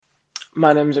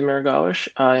My name is Amir Gawish.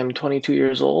 I am 22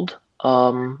 years old.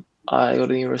 I go to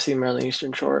the University of Maryland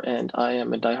Eastern Shore, and I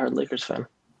am a diehard Lakers fan.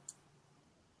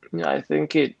 Yeah, I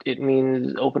think it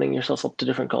means opening yourself up to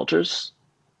different cultures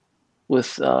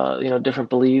with different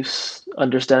beliefs,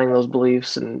 understanding those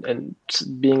beliefs, and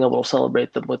being able to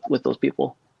celebrate them with those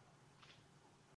people.